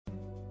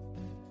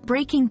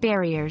breaking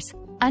barriers,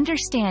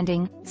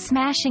 understanding,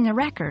 smashing a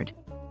record.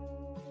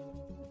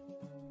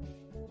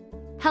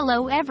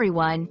 Hello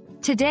everyone!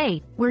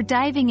 Today, we're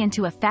diving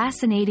into a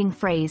fascinating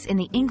phrase in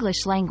the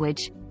English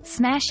language,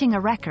 smashing a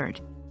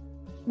record.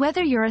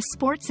 Whether you're a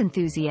sports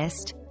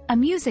enthusiast, a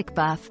music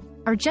buff,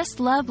 or just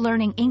love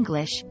learning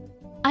English,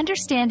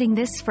 understanding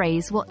this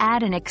phrase will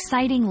add an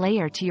exciting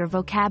layer to your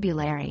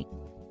vocabulary.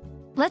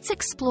 Let's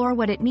explore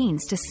what it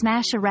means to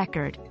smash a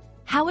record,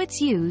 how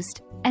it's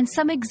used, and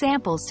some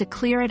examples to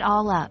clear it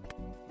all up.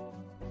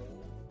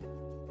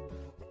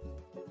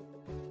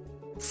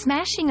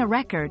 Smashing a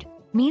record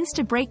means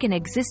to break an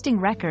existing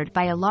record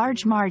by a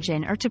large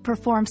margin or to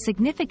perform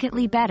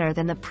significantly better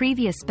than the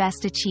previous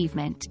best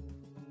achievement.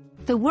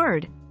 The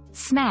word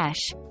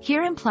smash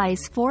here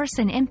implies force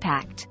and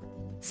impact,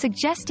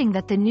 suggesting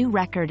that the new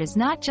record is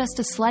not just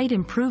a slight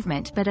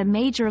improvement but a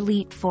major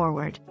leap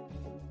forward.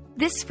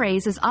 This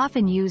phrase is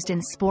often used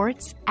in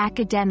sports,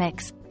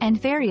 academics,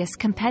 and various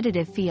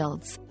competitive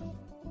fields.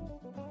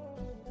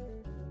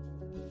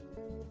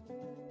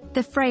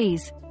 The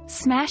phrase,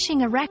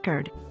 smashing a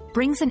record,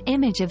 brings an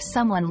image of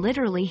someone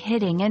literally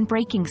hitting and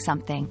breaking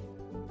something.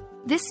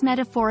 This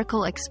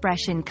metaphorical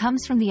expression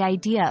comes from the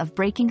idea of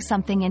breaking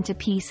something into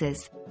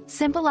pieces,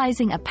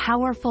 symbolizing a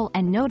powerful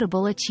and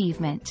notable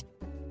achievement.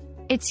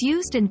 It's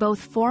used in both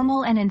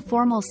formal and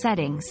informal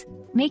settings,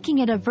 making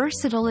it a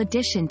versatile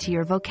addition to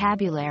your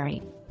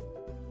vocabulary.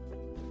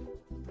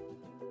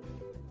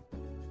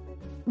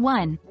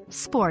 1.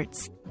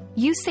 Sports.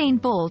 Usain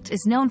Bolt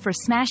is known for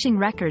smashing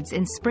records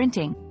in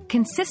sprinting,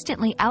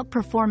 consistently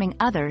outperforming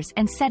others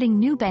and setting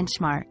new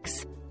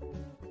benchmarks.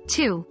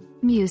 2.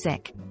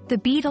 Music. The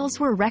Beatles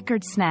were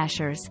record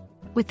smashers,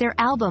 with their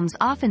albums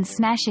often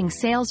smashing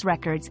sales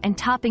records and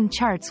topping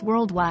charts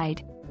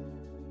worldwide.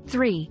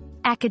 3.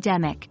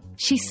 Academic.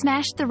 She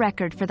smashed the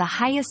record for the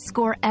highest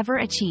score ever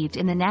achieved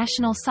in the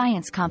national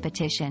science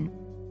competition.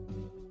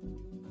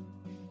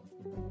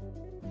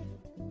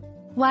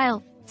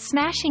 While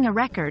smashing a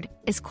record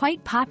is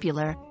quite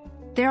popular,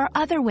 there are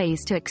other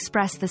ways to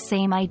express the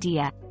same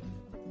idea.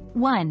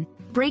 1.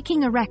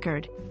 Breaking a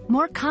record,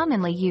 more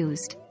commonly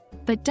used,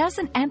 but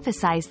doesn't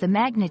emphasize the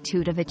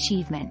magnitude of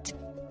achievement.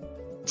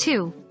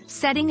 2.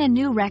 Setting a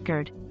new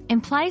record,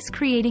 implies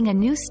creating a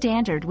new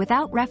standard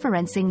without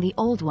referencing the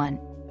old one.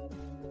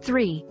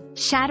 3.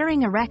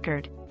 Shattering a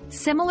record,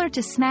 similar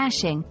to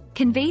smashing,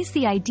 conveys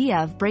the idea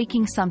of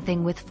breaking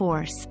something with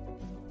force.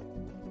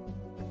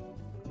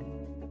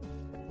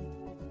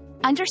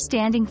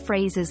 Understanding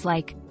phrases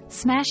like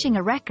smashing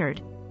a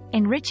record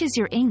enriches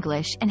your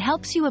English and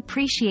helps you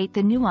appreciate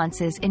the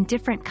nuances in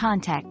different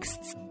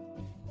contexts.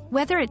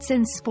 Whether it's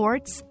in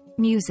sports,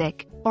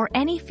 music, or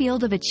any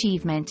field of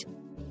achievement,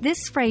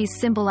 this phrase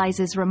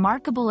symbolizes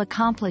remarkable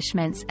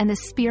accomplishments and the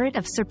spirit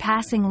of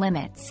surpassing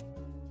limits.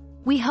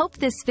 We hope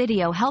this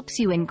video helps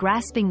you in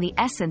grasping the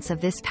essence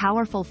of this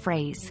powerful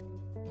phrase.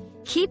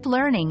 Keep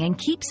learning and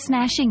keep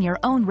smashing your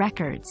own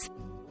records.